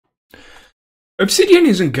Obsidian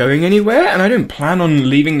isn't going anywhere, and I don't plan on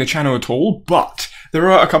leaving the channel at all, but there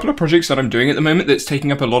are a couple of projects that I'm doing at the moment that's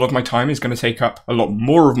taking up a lot of my time, is going to take up a lot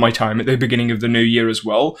more of my time at the beginning of the new year as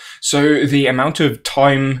well. So the amount of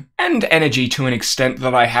time and energy to an extent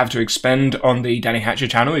that I have to expend on the Danny Hatcher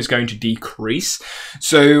channel is going to decrease.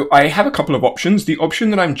 So I have a couple of options. The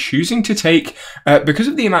option that I'm choosing to take, because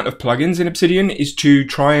of the amount of plugins in Obsidian, is to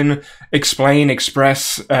try and explain,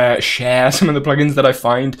 express, share some of the plugins that I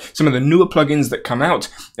find, some of the newer plugins that come out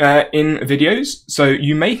in videos. So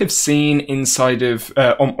you may have seen inside of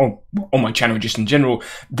on my channel, just in general,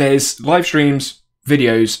 there's live streams,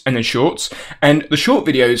 videos, and then shorts. And the short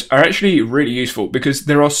videos are actually really useful because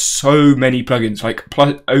there are so many plugins, like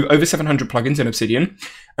over 700 plugins in Obsidian,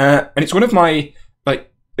 and it's one of my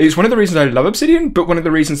it's one of the reasons I love Obsidian, but one of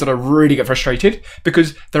the reasons that I really get frustrated,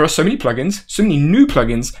 because there are so many plugins, so many new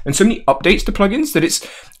plugins, and so many updates to plugins that it's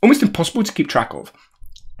almost impossible to keep track of.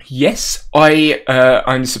 Yes,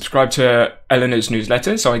 I'm subscribed to Eleanor's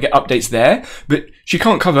newsletter, so I get updates there, but she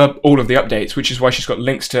can't cover all of the updates, which is why she's got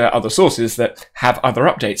links to other sources that have other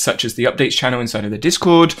updates, such as the updates channel inside of the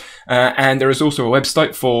Discord, and there is also a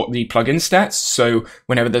website for the plugin stats, so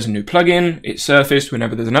whenever there's a new plugin, it's surfaced.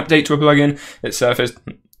 Whenever there's an update to a plugin, it's surfaced.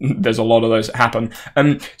 There's a lot of those that happen.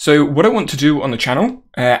 So what I want to do on the channel,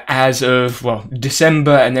 as of, well,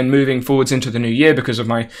 December and then moving forwards into the new year, because of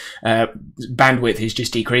my bandwidth is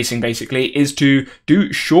just decreasing basically, is to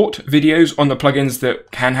do short videos on the plugins that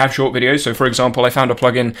can have short videos. So for example, I found a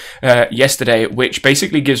plugin yesterday which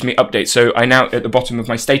basically gives me updates. So I now, at the bottom of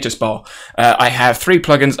my status bar, I have 3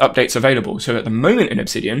 plugins updates available. So at the moment in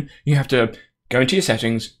Obsidian, you have to go into your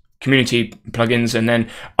settings, community plugins, and then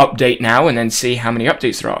update now, and then see how many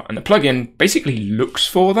updates there are. And the plugin basically looks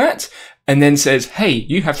for that and then says, hey,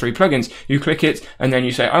 you have 3 plugins. You click it, and then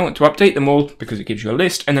you say, I want to update them all, because it gives you a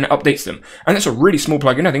list, and then it updates them. And that's a really small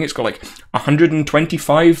plugin. I think it's got like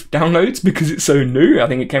 125 downloads because it's so new. I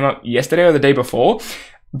think it came out yesterday or the day before.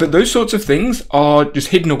 But those sorts of things are just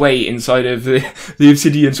hidden away inside of the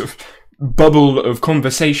Obsidian sort of bubble of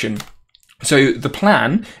conversation. So the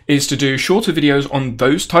plan is to do shorter videos on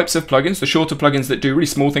those types of plugins, the shorter plugins that do really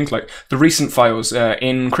small things like the recent files.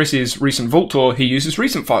 In Chris's recent Vault Tour, he uses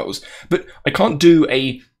recent files, but I can't do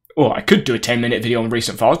I could do a 10-minute video on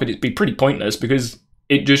recent files, but it'd be pretty pointless because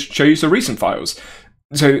it just shows the recent files.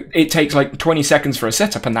 So it takes like 20 seconds for a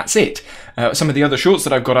setup, and that's it. Some of the other shorts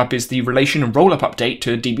that I've got up is the relation and rollup update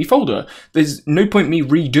to DB Folder. There's no point me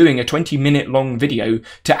redoing a 20-minute long video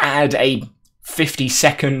to add a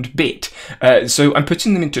 50-second bit. So I'm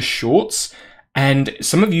putting them into shorts, and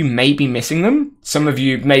some of you may be missing them. Some of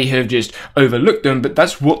you may have just overlooked them, but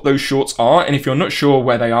that's what those shorts are. And if you're not sure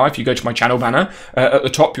where they are, if you go to my channel banner, at the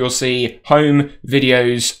top you'll see home,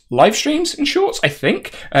 videos, live streams, and shorts, I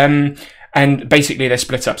think. And basically they're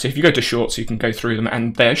split up. So if you go to shorts, you can go through them,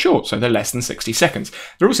 and they're short, so they're less than 60 seconds.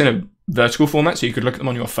 They're also in a vertical format, so you could look at them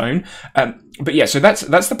on your phone. But yeah, so that's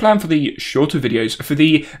the plan for the shorter videos. For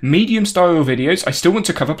the medium style videos, I still want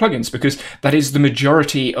to cover plugins because that is the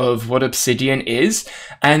majority of what Obsidian is.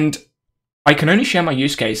 And I can only share my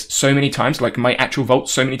use case so many times, like my actual vault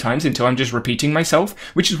so many times, until I'm just repeating myself,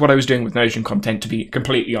 which is what I was doing with Notion content, to be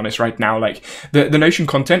completely honest right now. Like the Notion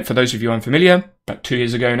content, for those of you unfamiliar, about 2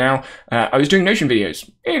 years ago now, I was doing Notion videos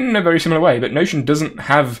in a very similar way, but Notion doesn't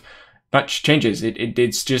have much changes.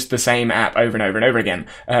 It's just the same app over and over and over again,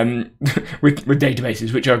 with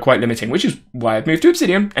databases, which are quite limiting, which is why I've moved to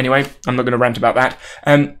Obsidian. Anyway, I'm not going to rant about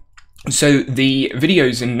that. So the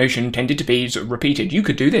videos in Notion tended to be sort of repeated. You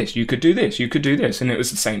could do this, you could do this, you could do this, and it was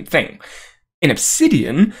the same thing. In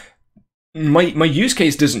Obsidian, my use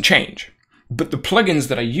case doesn't change, but the plugins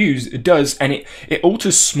that I use, it does, and it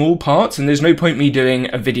alters small parts, and there's no point me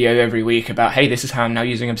doing a video every week about, hey, this is how I'm now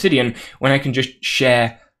using Obsidian, when I can just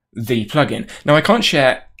share the plugin. Now, I can't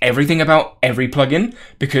share everything about every plugin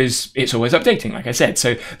because it's always updating, like I said.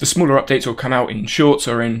 So the smaller updates will come out in shorts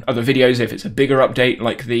or in other videos. If it's a bigger update,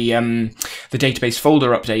 like the database folder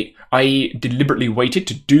update, I deliberately waited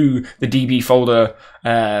to do the DB folder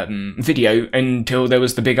video until there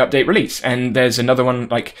was the big update release. And there's another one,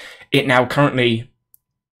 like it now currently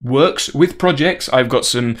works with projects. I've got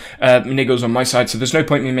some niggles on my side, so there's no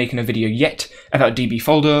point in me making a video yet about DB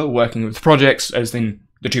folder working with projects, as in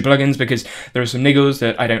the 2 plugins, because there are some niggles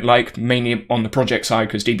that I don't like, mainly on the project side,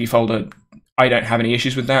 because DB folder, I don't have any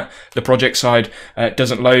issues with that. The project side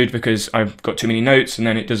doesn't load because I've got too many notes, and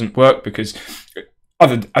then it doesn't work because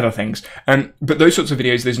other things. But those sorts of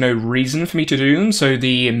videos, there's no reason for me to do them. So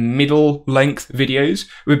the middle length videos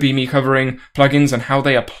would be me covering plugins and how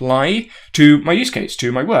they apply to my use case,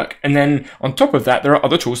 to my work. And then on top of that, there are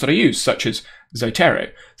other tools that I use, such as Zotero,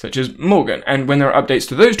 such as Morgan. And when there are updates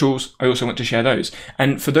to those tools, I also want to share those.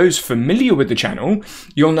 And for those familiar with the channel,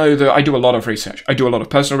 you'll know that I do a lot of research. I do a lot of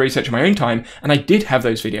personal research in my own time, and I did have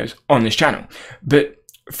those videos on this channel. But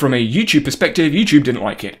from a YouTube perspective, YouTube didn't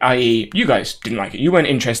like it, i.e. you guys didn't like it. You weren't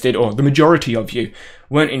interested, or the majority of you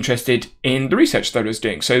weren't interested in the research that I was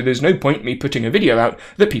doing. So there's no point me putting a video out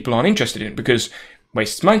that people aren't interested in, because it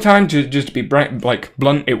wastes my time to just be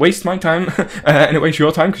blunt. It wastes my time and it wastes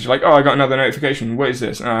your time, because you're like, oh, I got another notification. What is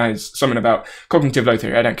this? It's something about cognitive load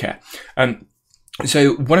theory. I don't care.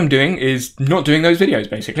 So what I'm doing is not doing those videos,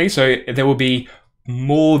 basically. So there will be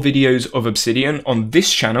more videos of Obsidian on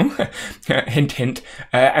this channel, hint, hint,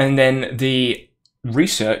 and then the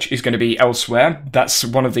research is going to be elsewhere. That's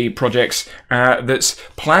one of the projects that's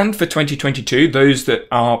planned for 2022. Those that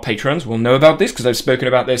are patrons will know about this, because I've spoken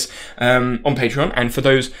about this on Patreon. And for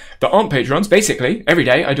those that aren't patrons, basically every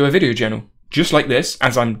day I do a video journal, just like this,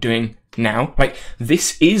 as I'm doing now. Like,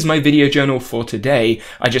 this is my video journal for today.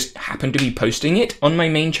 I just happen to be posting it on my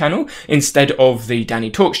main channel instead of the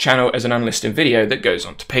Danny Talks channel as an unlisted video that goes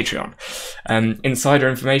onto Patreon. Insider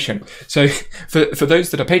information. So for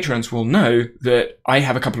those that are patrons will know that I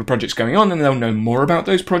have a couple of projects going on, and they'll know more about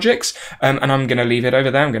those projects. And I'm going to leave it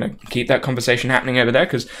over there. I'm going to keep that conversation happening over there,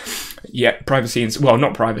 because, yeah, privacy, well,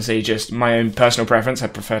 not privacy, just my own personal preference. I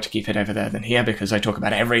prefer to keep it over there than here, because I talk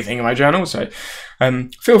about everything in my journal. So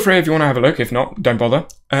feel free if you want to have a look. If not, don't bother.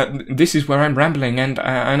 This is where I'm rambling, and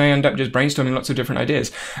I end up just brainstorming lots of different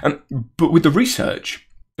ideas. But with the research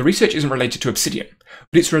isn't related to Obsidian,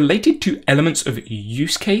 but it's related to elements of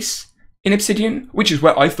use case in Obsidian, which is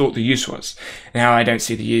where I thought the use was. Now, I don't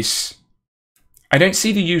see the use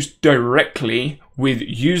directly with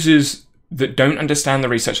users that don't understand the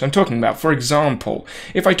research I'm talking about. For example,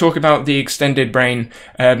 if I talk about the extended brain,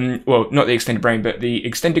 well, not the extended brain, but the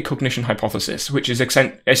extended cognition hypothesis, which is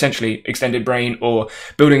essentially extended brain, or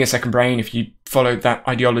building a second brain, if you follow that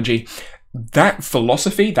ideology, that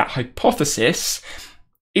philosophy, that hypothesis,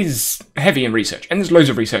 is heavy in research. And there's loads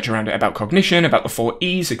of research around it about cognition, about the 4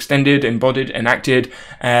 E's, extended, embodied, enacted,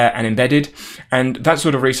 and embedded. And that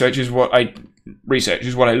sort of research is what I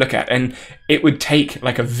look at, and it would take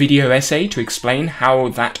like a video essay to explain how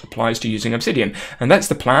that applies to using Obsidian. And that's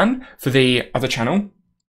the plan for the other channel,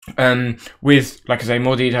 with, like I say,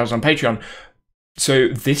 more details on Patreon. So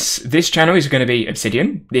this channel is going to be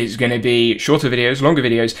Obsidian. There's going to be shorter videos, longer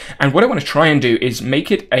videos, and what I want to try and do is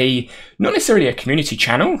make it not necessarily a community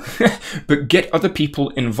channel, but get other people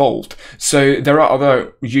involved. So there are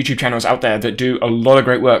other YouTube channels out there that do a lot of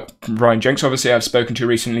great work. Ryan Jenks, obviously, I've spoken to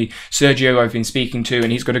recently. Sergio, I've been speaking to,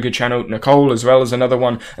 and he's got a good channel. Nicole, as well, as another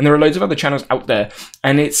one. And there are loads of other channels out there.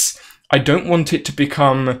 And I don't want it to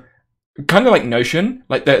become kind of like Notion.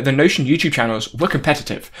 Like the Notion YouTube channels were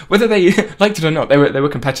competitive, whether they liked it or not. They were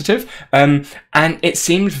competitive, and it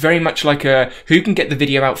seemed very much like who can get the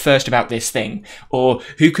video out first about this thing, or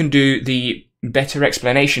who can do the better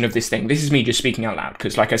explanation of this thing. This is me just speaking out loud,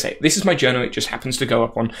 because, like I say, this is my journal. It just happens to go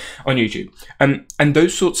up on YouTube, and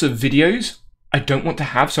those sorts of videos I don't want to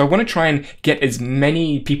have. So I want to try and get as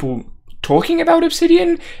many people talking about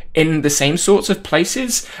Obsidian in the same sorts of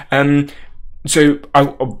places. So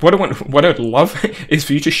what I'd love is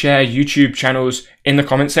for you to share YouTube channels in the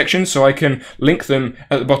comment section, so I can link them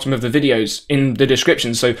at the bottom of the videos in the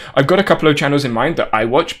description. So I've got a couple of channels in mind that I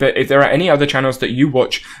watch, but if there are any other channels that you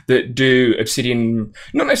watch that do Obsidian,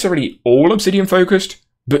 not necessarily all Obsidian focused,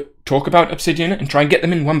 but talk about Obsidian and try and get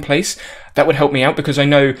them in one place, that would help me out, because I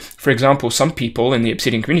know, for example, some people in the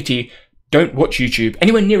Obsidian community don't watch YouTube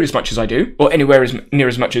anywhere near as much as I do, or anywhere near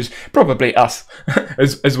as much as probably us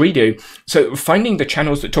as we do. So finding the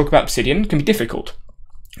channels that talk about Obsidian can be difficult.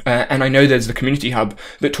 And I know there's the Community Hub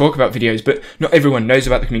that talk about videos, but not everyone knows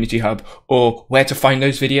about the Community Hub or where to find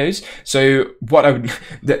those videos. So what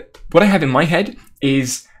I have in my head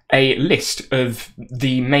is a list of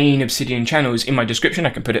the main Obsidian channels in my description.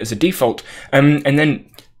 I can put it as a default, and then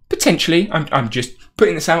potentially, I'm just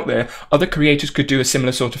putting this out there, other creators could do a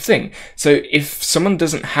similar sort of thing. So if someone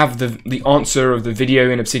doesn't have the answer of the video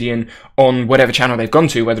in Obsidian on whatever channel they've gone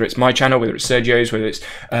to, whether it's my channel, whether it's Sergio's, whether it's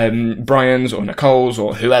Brian's or Nicole's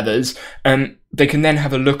or whoever's, they can then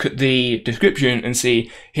have a look at the description and see,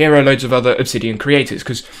 here are loads of other Obsidian creators,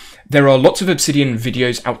 because there are lots of Obsidian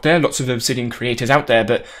videos out there, lots of Obsidian creators out there,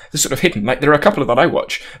 but they're sort of hidden. Like, there are a couple that I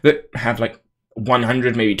watch that have like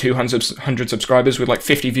 100, maybe 200 subscribers with like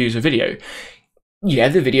 50 views a video. yeah,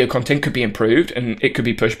 the video content could be improved and it could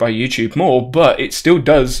be pushed by YouTube more, but it still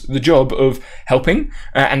does the job of helping.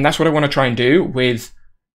 And that's what I want to try and do with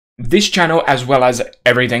this channel as well as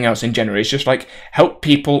everything else in general. It's just like help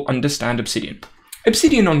people understand Obsidian.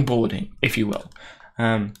 Obsidian onboarding, if you will.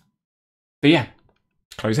 But yeah,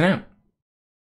 closing out.